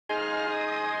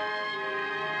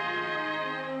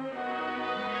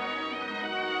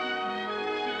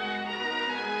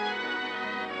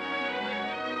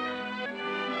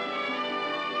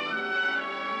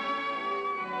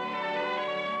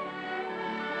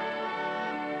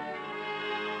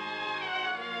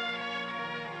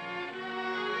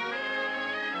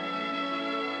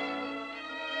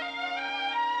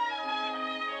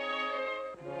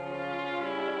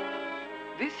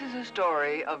is a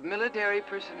story of military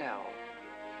personnel.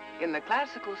 In the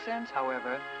classical sense,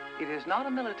 however, it is not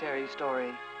a military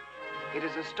story. It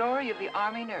is a story of the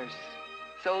Army nurse,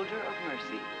 soldier of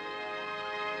mercy.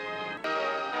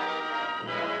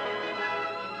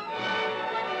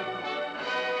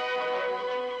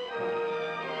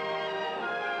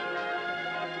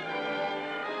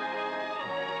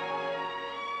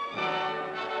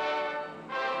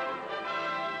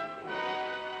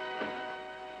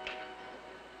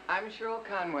 I'm Cheryl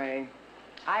Conway.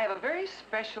 I have a very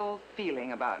special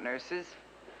feeling about nurses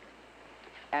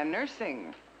and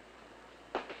nursing.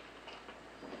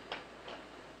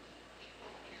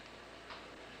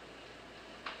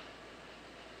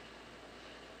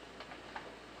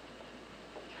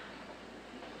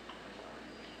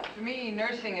 To me,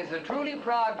 nursing is a truly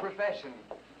proud profession.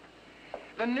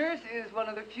 The nurse is one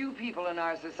of the few people in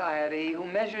our society who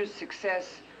measures success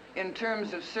in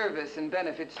terms of service and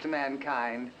benefits to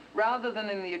mankind, rather than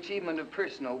in the achievement of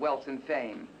personal wealth and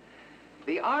fame.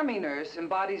 The Army nurse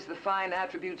embodies the fine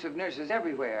attributes of nurses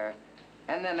everywhere,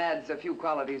 and then adds a few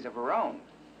qualities of her own.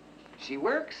 She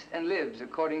works and lives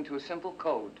according to a simple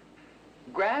code.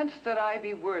 Grant that I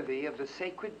be worthy of the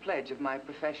sacred pledge of my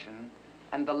profession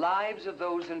and the lives of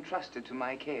those entrusted to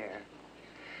my care.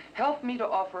 Help me to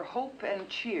offer hope and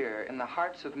cheer in the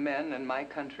hearts of men and my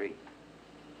country.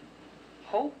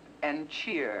 Hope and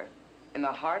cheer in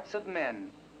the hearts of men,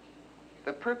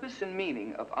 the purpose and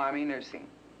meaning of Army nursing.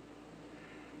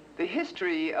 The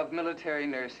history of military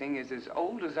nursing is as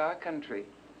old as our country.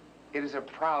 It is a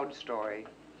proud story,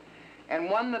 and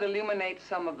one that illuminates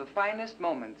some of the finest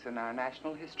moments in our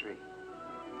national history.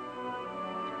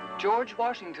 George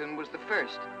Washington was the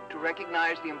first to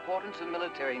recognize the importance of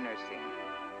military nursing.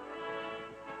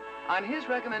 On his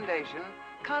recommendation,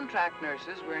 contract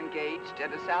nurses were engaged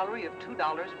at a salary of $2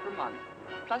 per month,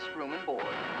 plus room and board.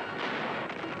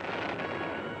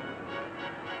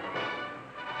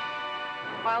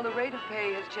 While the rate of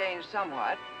pay has changed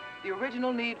somewhat, the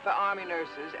original need for Army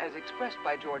nurses, as expressed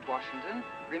by George Washington,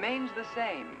 remains the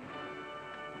same.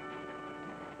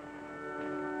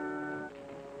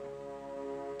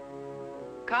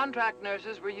 Contract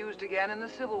nurses were used again in the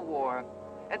Civil War.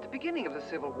 At the beginning of the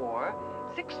Civil War,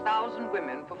 6,000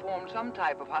 women performed some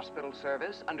type of hospital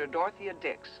service under Dorothea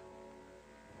Dix.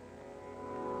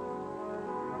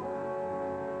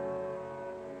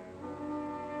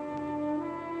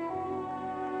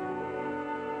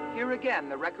 Here again,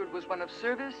 the record was one of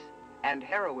service and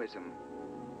heroism.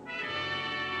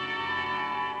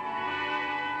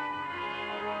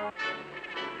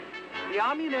 The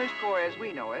Army Nurse Corps, as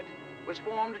we know it, was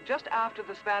formed just after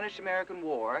the Spanish-American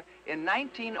War in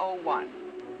 1901.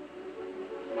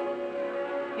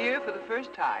 Here, for the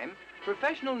first time,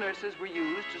 professional nurses were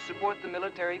used to support the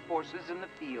military forces in the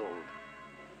field.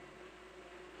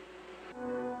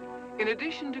 In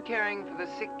addition to caring for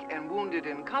the sick and wounded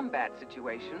in combat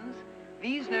situations,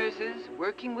 these nurses,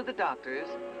 working with the doctors,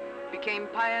 became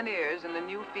pioneers in the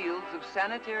new fields of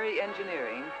sanitary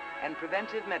engineering and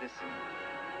preventive medicine.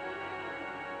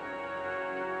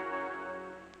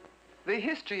 The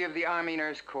history of the Army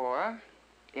Nurse Corps,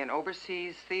 in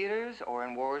overseas theaters or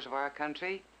in wars of our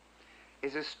country,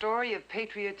 is a story of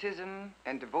patriotism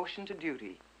and devotion to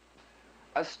duty.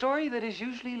 A story that is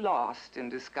usually lost in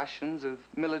discussions of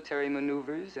military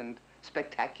maneuvers and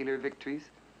spectacular victories.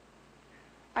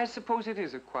 I suppose it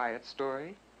is a quiet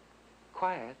story,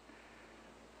 quiet,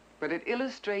 but it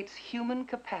illustrates human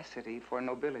capacity for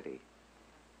nobility.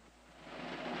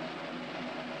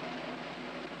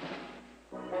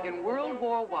 In World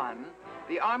War I,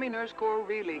 the Army Nurse Corps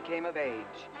really came of age.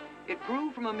 It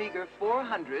grew from a meager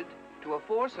 400 to a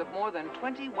force of more than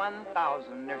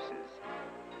 21,000 nurses.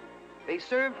 They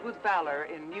served with valor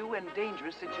in new and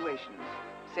dangerous situations,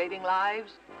 saving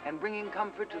lives and bringing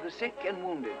comfort to the sick and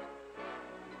wounded.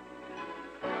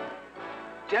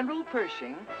 General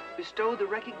Pershing bestowed the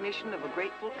recognition of a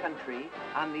grateful country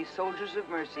on these soldiers of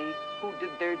mercy who did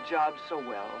their job so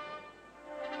well.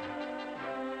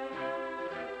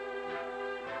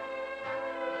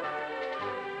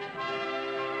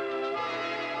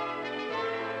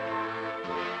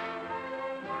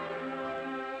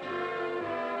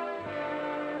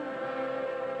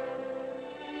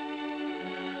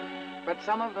 But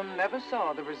some of them never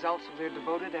saw the results of their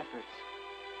devoted efforts.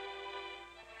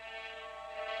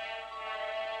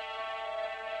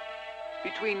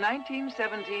 Between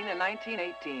 1917 and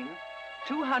 1918,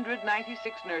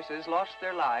 296 nurses lost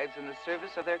their lives in the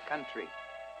service of their country.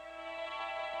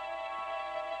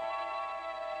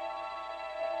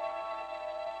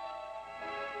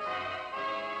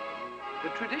 The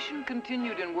tradition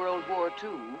continued in World War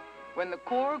II when the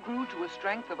Corps grew to a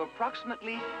strength of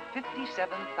approximately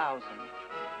 57,000.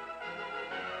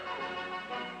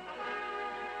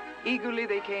 Eagerly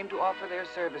they came to offer their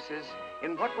services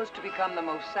in what was to become the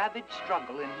most savage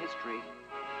struggle in history.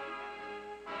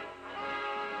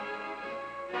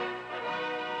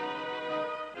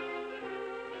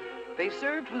 They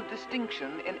served with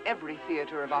distinction in every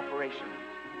theater of operation.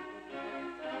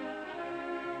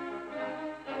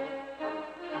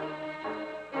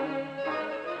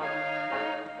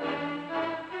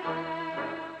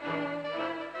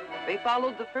 They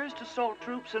followed the first assault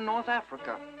troops in North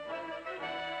Africa.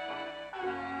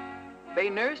 They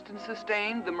nursed and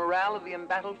sustained the morale of the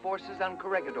embattled forces on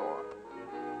Corregidor.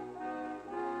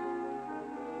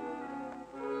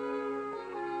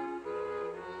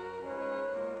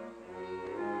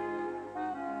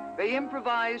 They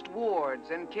improvised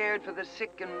wards and cared for the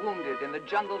sick and wounded in the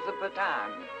jungles of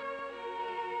Bataan.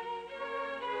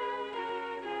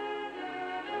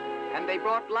 And they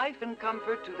brought life and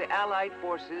comfort to the Allied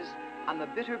forces on the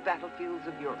bitter battlefields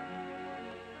of Europe.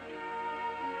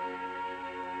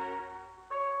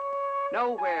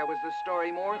 Nowhere was the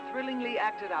story more thrillingly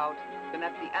acted out than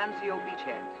at the Anzio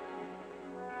beachhead.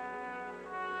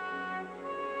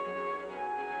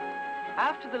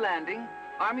 After the landing,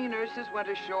 Army nurses went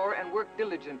ashore and worked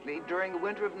diligently during the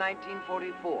winter of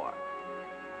 1944.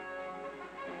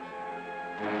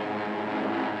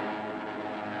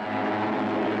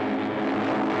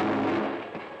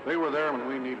 They were there when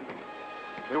we needed them.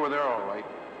 They were there all right.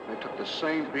 They took the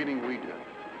same beating we did.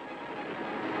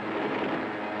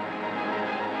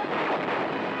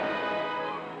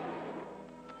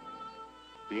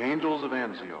 The Angels of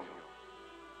Anzio.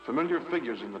 Familiar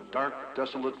figures in the dark,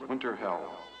 desolate winter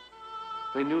hell.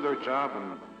 They knew their job,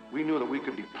 and we knew that we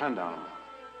could depend on them.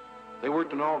 They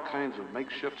worked in all kinds of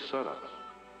makeshift setups,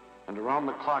 and around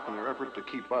the clock in their effort to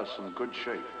keep us in good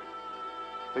shape.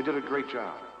 They did a great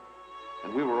job,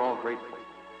 and we were all grateful,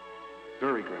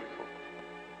 very grateful.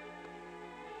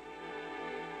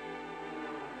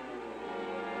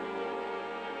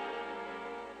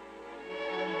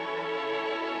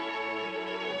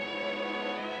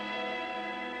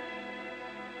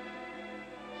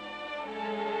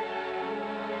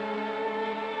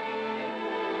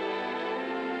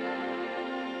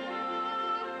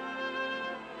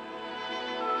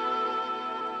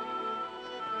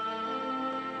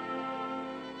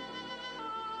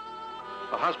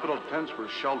 The hospital tents were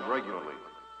shelled regularly,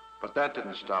 but that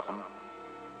didn't stop them.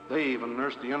 They even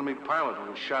nursed the enemy pilot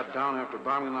who was shot down after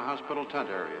bombing the hospital tent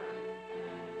area.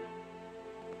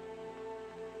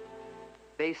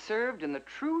 They served in the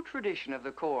true tradition of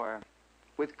the Corps,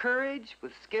 with courage,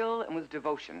 with skill, and with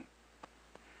devotion.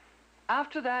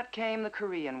 After that came the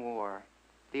Korean War.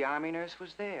 The Army nurse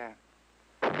was there.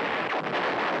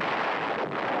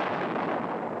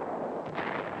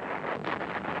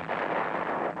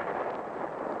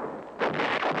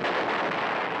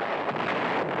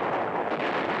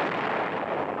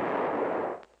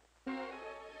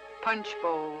 Punch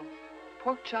Bowl,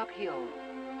 Pork Chop Hill,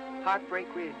 Heartbreak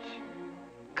Ridge.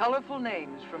 Colorful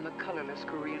names from the colorless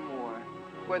Korean War,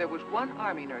 where there was one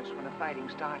Army nurse when the fighting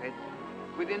started.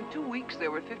 Within 2 weeks,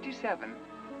 there were 57.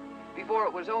 Before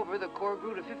it was over, the Corps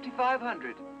grew to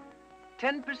 5,500.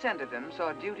 10% of them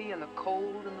saw duty in the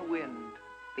cold and the wind,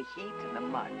 the heat and the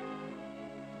mud.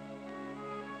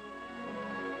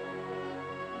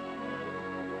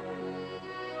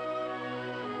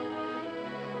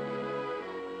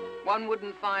 One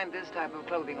wouldn't find this type of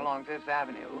clothing along Fifth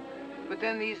Avenue, but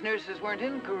then these nurses weren't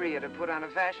in Korea to put on a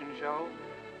fashion show.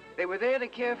 They were there to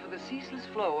care for the ceaseless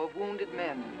flow of wounded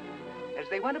men. As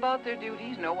they went about their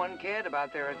duties, no one cared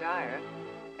about their attire.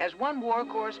 As one war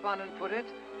correspondent put it,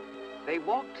 they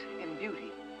walked in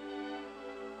beauty.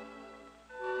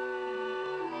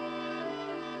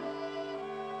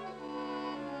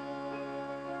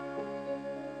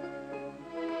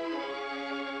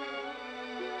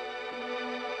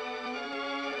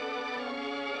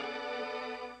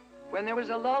 When there was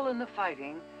a lull in the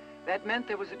fighting, that meant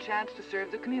there was a chance to serve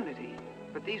the community,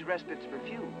 but these respites were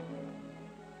few.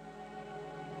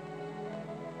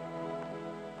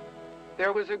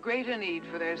 There was a greater need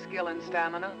for their skill and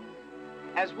stamina.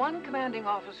 As one commanding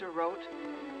officer wrote,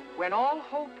 when all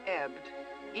hope ebbed,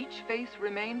 each face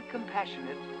remained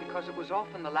compassionate because it was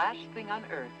often the last thing on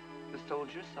earth the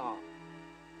soldiers saw.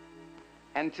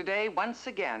 And today, once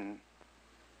again,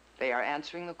 they are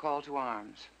answering the call to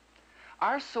arms.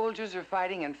 Our soldiers are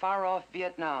fighting in far-off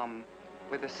Vietnam,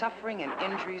 where the suffering and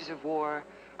injuries of war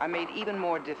are made even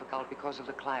more difficult because of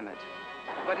the climate.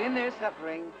 But in their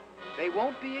suffering, they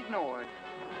won't be ignored.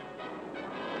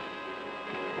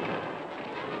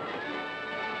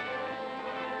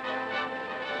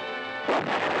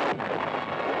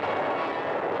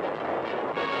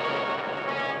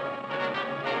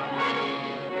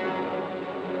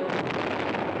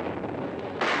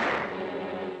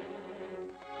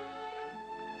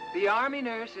 Army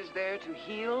nurse is there to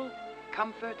heal,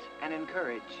 comfort, and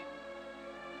encourage.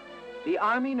 The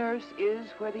Army nurse is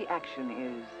where the action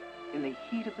is, in the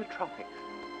heat of the tropics,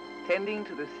 tending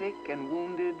to the sick and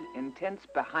wounded in tents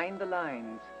behind the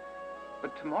lines.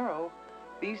 But tomorrow,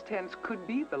 these tents could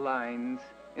be the lines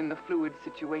in the fluid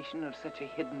situation of such a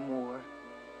hidden war.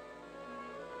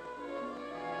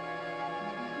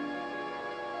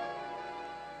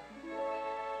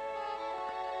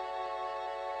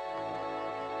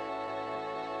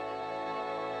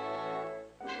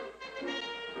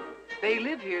 They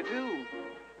live here, too.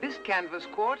 This canvas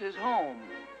court is home,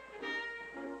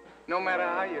 no matter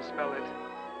how you spell it.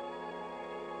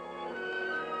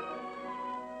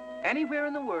 Anywhere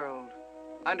in the world,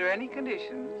 under any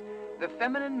conditions, the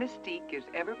feminine mystique is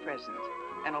ever present,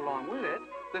 and along with it,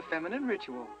 the feminine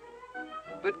ritual.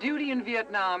 But duty in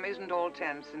Vietnam isn't all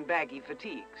tents and baggy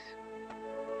fatigues.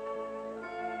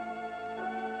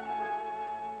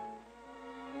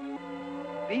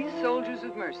 These soldiers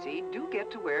of mercy do get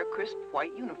to wear crisp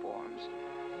white uniforms.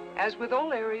 As with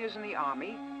all areas in the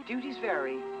Army, duties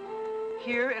vary.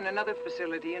 Here in another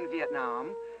facility in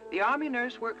Vietnam, the Army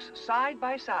nurse works side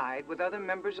by side with other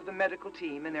members of the medical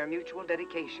team in their mutual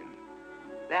dedication,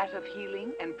 that of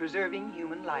healing and preserving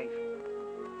human life.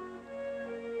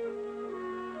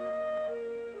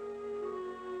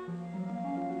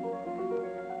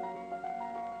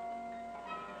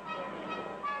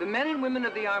 The men and women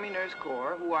of the Army Nurse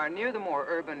Corps, who are near the more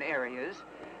urban areas,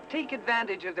 take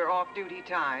advantage of their off-duty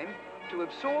time to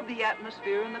absorb the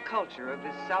atmosphere and the culture of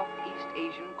this Southeast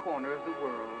Asian corner of the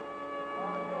world.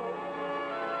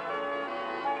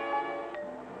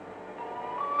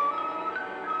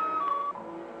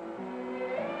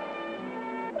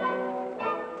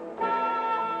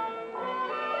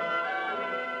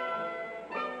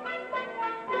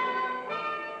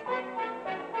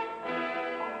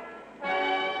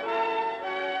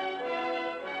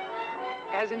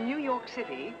 As in New York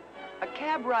City, a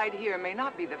cab ride here may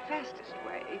not be the fastest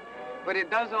way, but it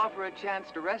does offer a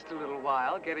chance to rest a little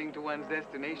while getting to one's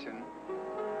destination.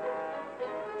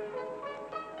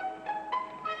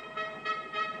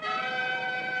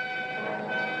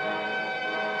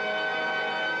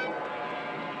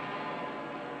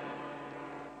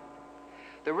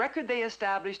 The record they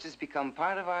established has become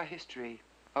part of our history,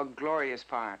 a glorious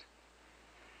part.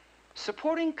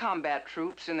 Supporting combat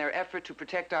troops in their effort to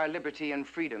protect our liberty and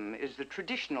freedom is the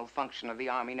traditional function of the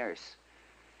Army nurse.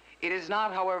 It is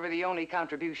not, however, the only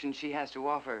contribution she has to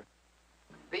offer.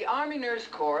 The Army Nurse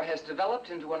Corps has developed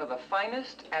into one of the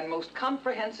finest and most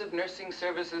comprehensive nursing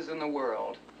services in the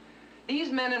world. These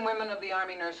men and women of the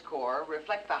Army Nurse Corps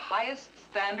reflect the highest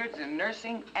standards in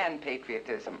nursing and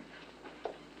patriotism.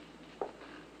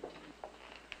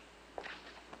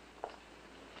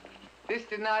 This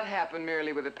did not happen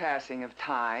merely with the passing of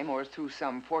time or through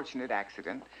some fortunate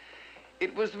accident.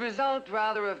 It was the result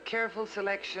rather of careful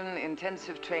selection,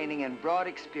 intensive training, and broad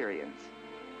experience.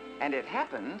 And it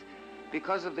happened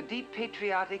because of the deep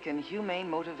patriotic and humane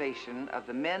motivation of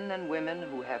the men and women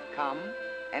who have come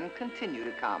and continue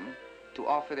to come to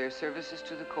offer their services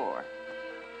to the Corps.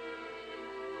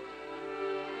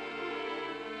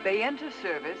 They enter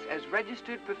service as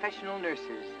registered professional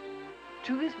nurses.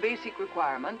 To this basic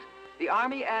requirement, the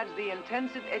Army adds the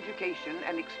intensive education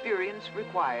and experience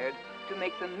required to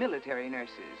make them military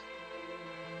nurses.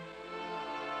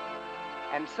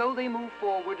 And so they move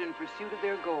forward in pursuit of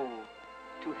their goal,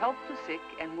 to help the sick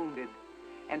and wounded,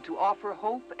 and to offer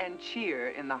hope and cheer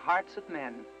in the hearts of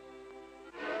men.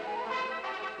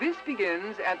 This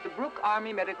begins at the Brooke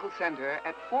Army Medical Center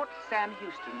at Fort Sam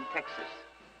Houston, Texas.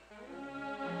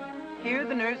 Here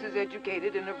the nurse is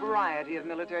educated in a variety of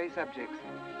military subjects.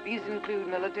 These include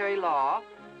military law,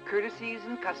 courtesies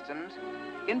and customs,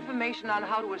 information on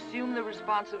how to assume the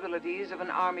responsibilities of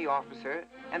an Army officer,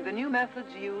 and the new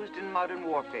methods used in modern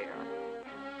warfare.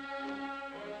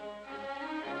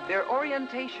 Their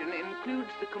orientation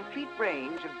includes the complete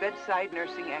range of bedside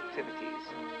nursing activities.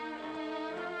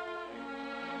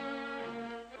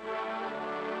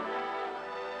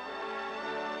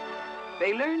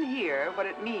 They learn here what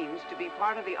it means to be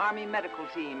part of the Army medical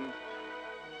team,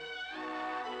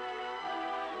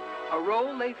 a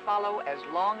role they follow as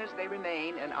long as they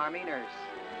remain an Army nurse.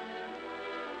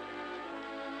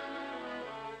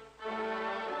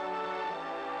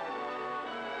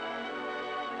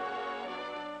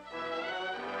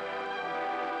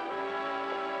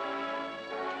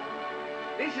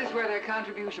 This is where their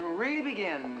contribution really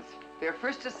begins, their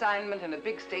first assignment in a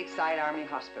big stateside Army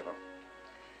hospital.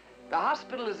 The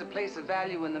hospital is a place of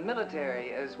value in the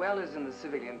military as well as in the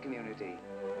civilian community.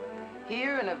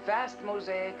 Here, in a vast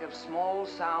mosaic of small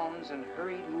sounds and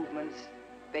hurried movements,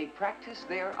 they practice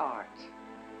their art.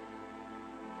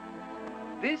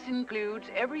 This includes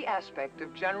every aspect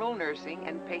of general nursing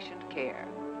and patient care.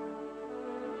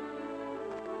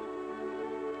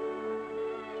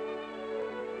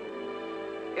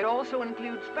 It also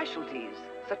includes specialties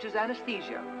such as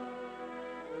anesthesia,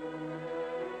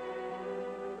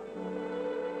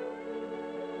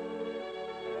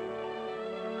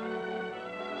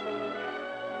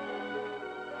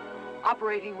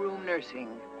 operating room nursing,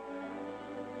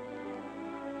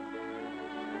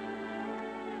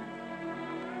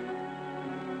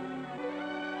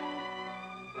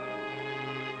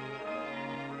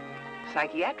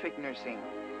 psychiatric nursing,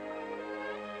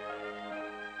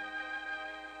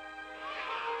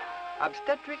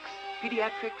 obstetrics,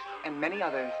 pediatrics, and many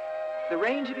others. The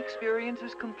range of experience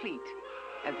is complete,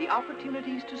 and the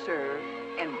opportunities to serve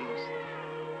endless.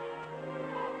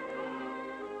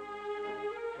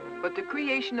 But the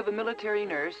creation of a military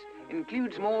nurse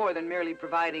includes more than merely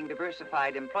providing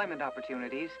diversified employment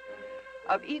opportunities.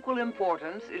 Of equal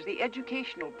importance is the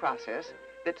educational process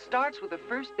that starts with the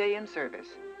first day in service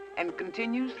and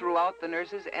continues throughout the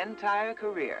nurse's entire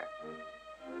career.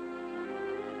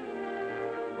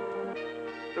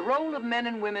 The role of men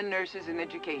and women nurses in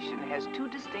education has two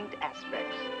distinct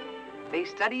aspects. They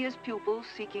study as pupils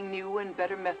seeking new and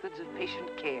better methods of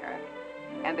patient care,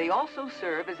 and they also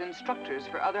serve as instructors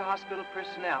for other hospital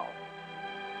personnel.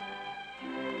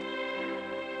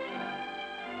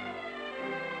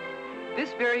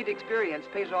 This varied experience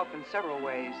pays off in several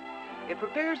ways. It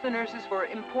prepares the nurses for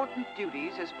important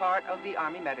duties as part of the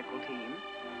Army medical team,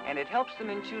 and it helps them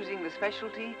in choosing the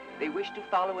specialty they wish to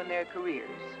follow in their careers.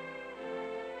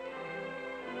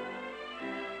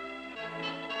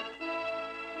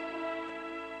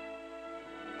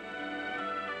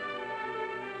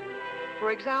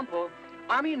 For example,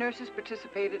 Army nurses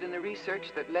participated in the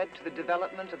research that led to the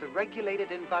development of the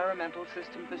regulated environmental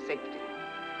system for safety,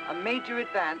 a major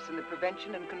advance in the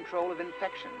prevention and control of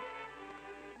infection.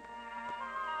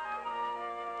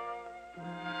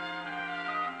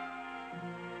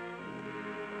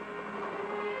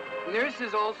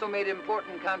 Nurses also made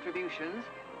important contributions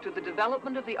to the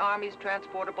development of the Army's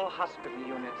transportable hospital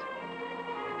unit.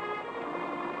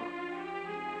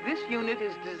 This unit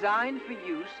is designed for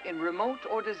use in remote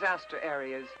or disaster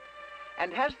areas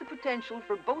and has the potential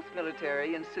for both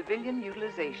military and civilian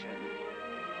utilization.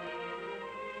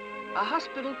 A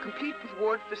hospital complete with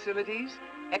ward facilities,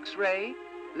 X-ray,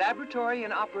 laboratory,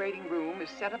 and operating room is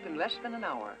set up in less than an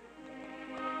hour.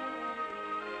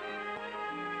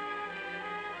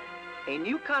 A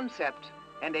new concept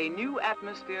and a new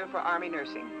atmosphere for Army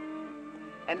nursing.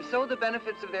 And so the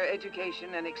benefits of their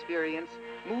education and experience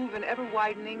move in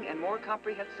ever-widening and more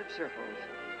comprehensive circles.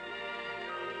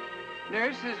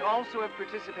 Nurses also have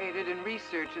participated in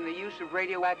research in the use of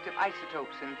radioactive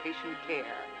isotopes in patient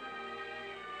care,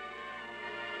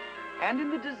 and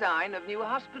in the design of new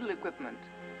hospital equipment,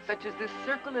 such as this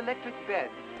circle electric bed,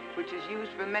 which is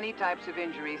used for many types of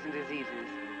injuries and diseases.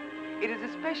 It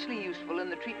is especially useful in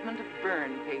the treatment of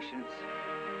burn patients.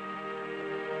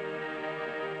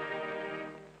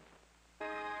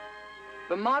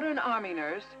 The modern Army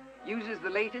nurse uses the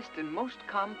latest and most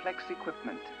complex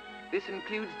equipment. This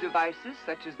includes devices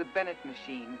such as the Bennett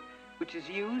machine, which is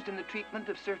used in the treatment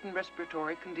of certain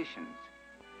respiratory conditions,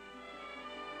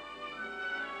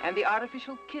 and the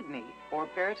artificial kidney or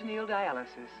peritoneal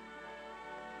dialysis.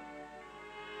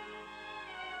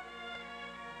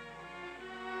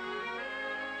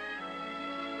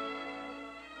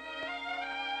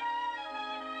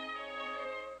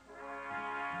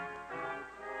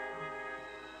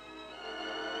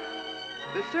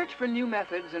 The search for new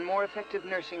methods and more effective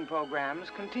nursing programs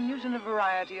continues in a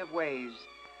variety of ways.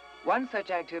 One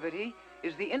such activity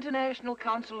is the International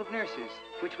Council of Nurses,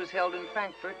 which was held in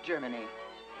Frankfurt, Germany.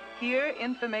 Here,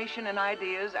 information and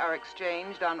ideas are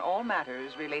exchanged on all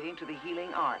matters relating to the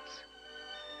healing arts.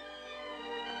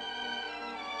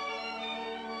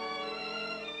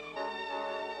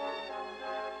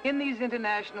 In these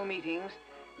international meetings,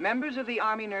 members of the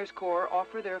Army Nurse Corps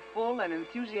offer their full and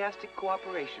enthusiastic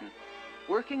cooperation.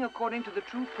 Working according to the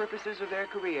true purposes of their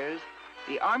careers,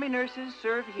 the Army nurses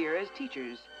serve here as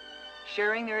teachers,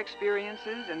 sharing their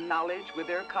experiences and knowledge with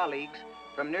their colleagues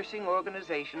from nursing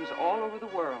organizations all over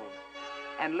the world,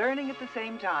 and learning at the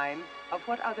same time of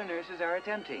what other nurses are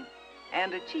attempting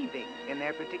and achieving in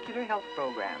their particular health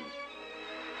programs.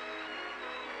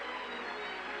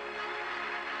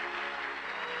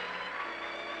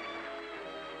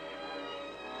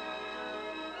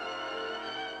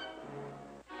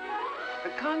 The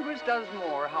Congress does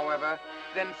more, however,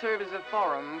 than serve as a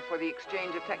forum for the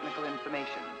exchange of technical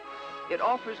information. It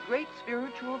offers great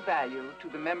spiritual value to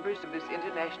the members of this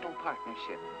international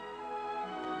partnership.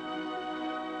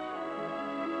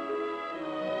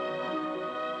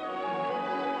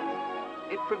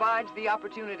 It provides the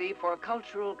opportunity for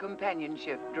cultural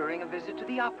companionship during a visit to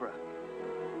the opera.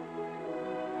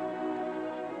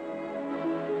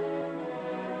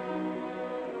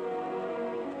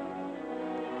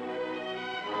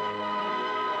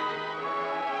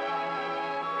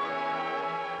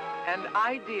 And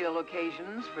ideal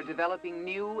occasions for developing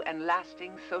new and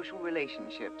lasting social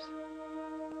relationships.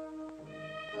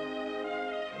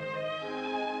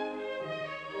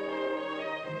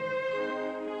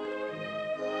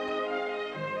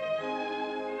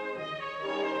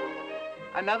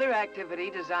 Another activity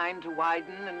designed to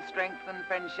widen and strengthen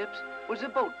friendships was a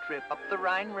boat trip up the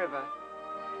Rhine River.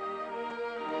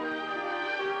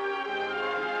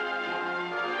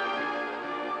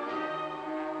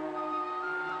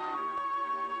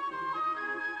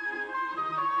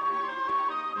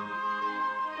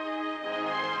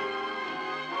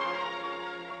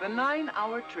 The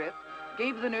 9-hour trip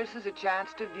gave the nurses a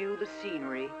chance to view the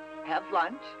scenery, have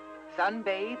lunch,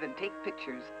 sunbathe, and take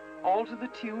pictures, all to the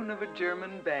tune of a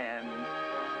German band.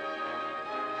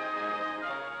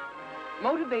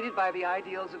 Motivated by the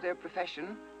ideals of their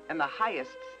profession and the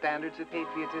highest standards of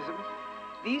patriotism,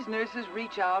 these nurses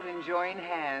reach out and join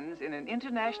hands in an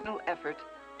international effort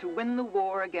to win the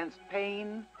war against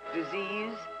pain,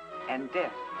 disease, and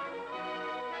death.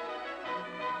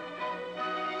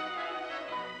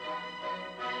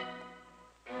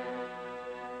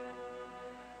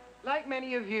 Like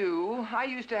many of you, I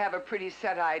used to have a pretty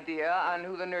set idea on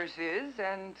who the nurse is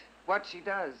and what she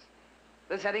does.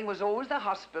 The setting was always the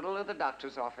hospital or the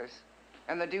doctor's office,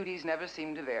 and the duties never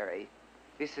seemed to vary.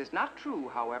 This is not true,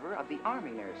 however, of the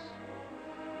Army nurse.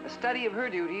 A study of her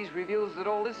duties reveals that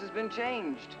all this has been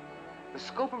changed. The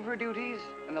scope of her duties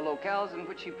and the locales in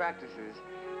which she practices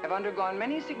have undergone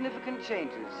many significant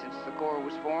changes since the Corps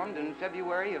was formed in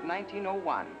February of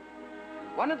 1901.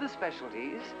 One of the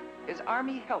specialties is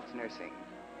Army health nursing.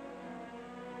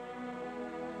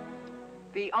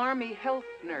 The Army health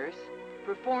nurse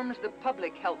performs the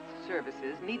public health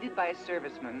services needed by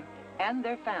servicemen and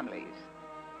their families.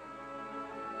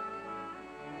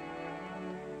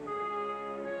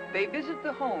 They visit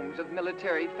the homes of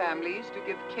military families to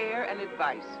give care and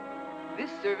advice. This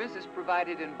service is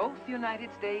provided in both the United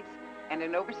States and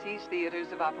in overseas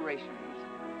theaters of operations.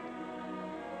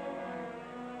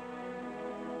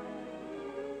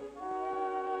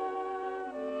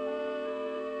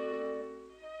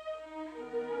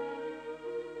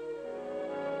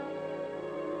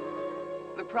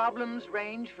 The problems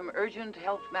range from urgent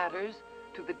health matters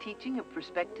to the teaching of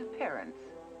prospective parents.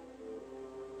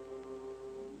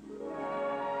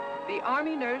 The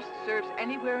Army nurse serves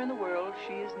anywhere in the world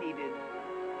she is needed.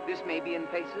 This may be in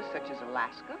places such as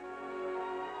Alaska,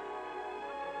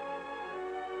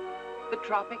 the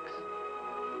tropics,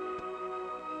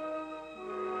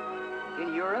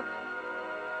 in Europe,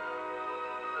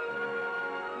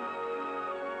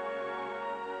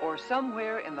 or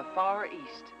somewhere in the Far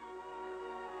East.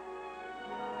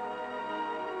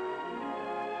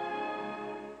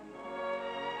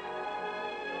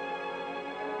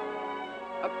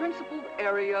 A principal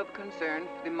area of concern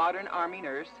for the modern Army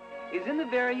nurse is in the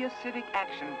various civic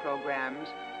action programs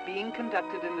being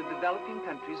conducted in the developing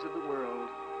countries of the world.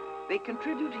 They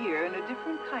contribute here in a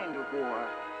different kind of war.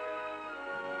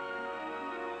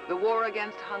 The war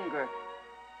against hunger,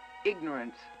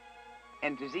 ignorance,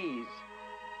 and disease.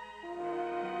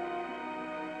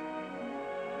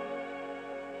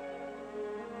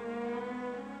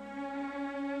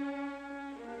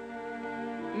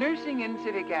 Nursing in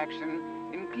civic action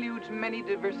includes many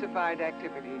diversified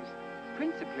activities.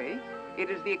 Principally, it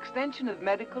is the extension of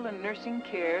medical and nursing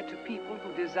care to people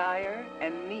who desire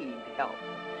and need help.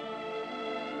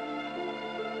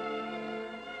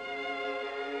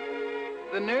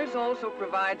 The nurse also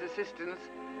provides assistance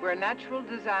where natural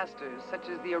disasters, such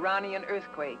as the Iranian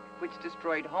earthquake, which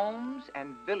destroyed homes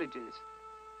and villages.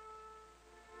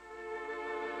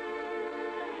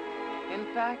 In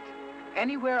fact,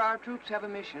 anywhere our troops have a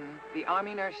mission, the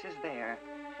Army nurse is there,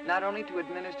 not only to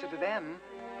administer to them,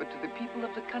 but to the people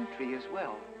of the country as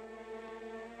well.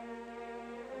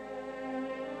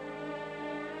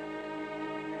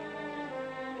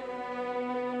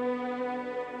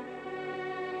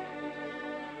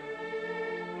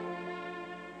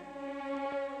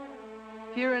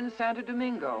 Here in Santo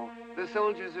Domingo, the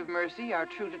soldiers of mercy are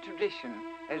true to tradition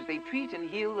as they treat and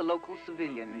heal the local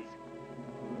civilians.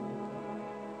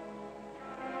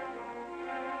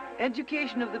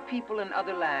 Education of the people in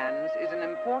other lands is an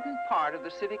important part of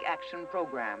the civic action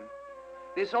program.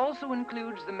 This also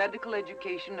includes the medical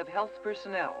education of health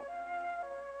personnel.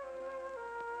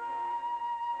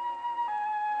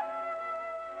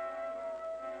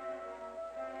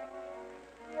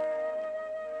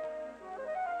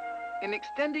 In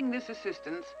extending this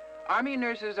assistance, Army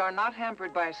nurses are not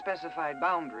hampered by specified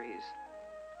boundaries.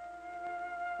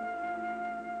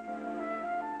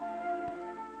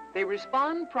 They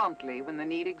respond promptly when the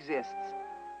need exists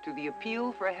to the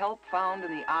appeal for help found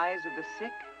in the eyes of the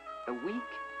sick, the weak,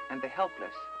 and the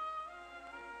helpless.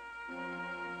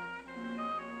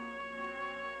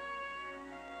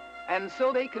 And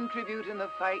so they contribute in the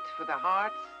fight for the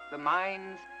hearts, the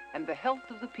minds, and the health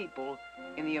of the people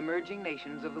in the emerging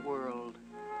nations of the world.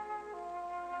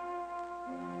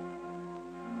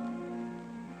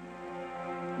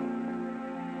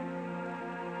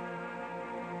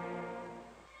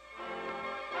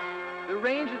 The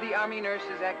range of the Army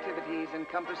nurses' activities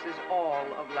encompasses all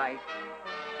of life.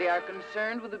 They are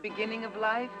concerned with the beginning of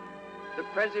life, the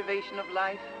preservation of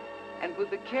life, and with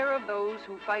the care of those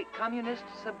who fight communist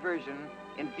subversion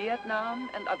in Vietnam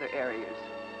and other areas.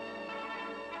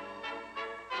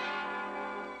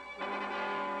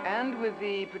 And with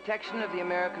the protection of the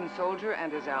American soldier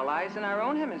and his allies in our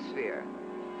own hemisphere.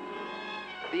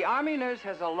 The Army nurse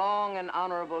has a long and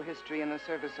honorable history in the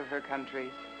service of her country.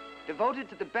 Devoted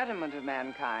to the betterment of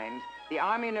mankind, the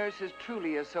Army nurse is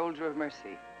truly a soldier of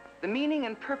mercy. The meaning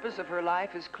and purpose of her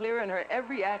life is clear in her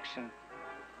every action.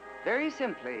 Very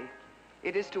simply,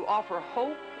 it is to offer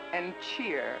hope and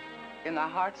cheer in the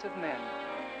hearts of men.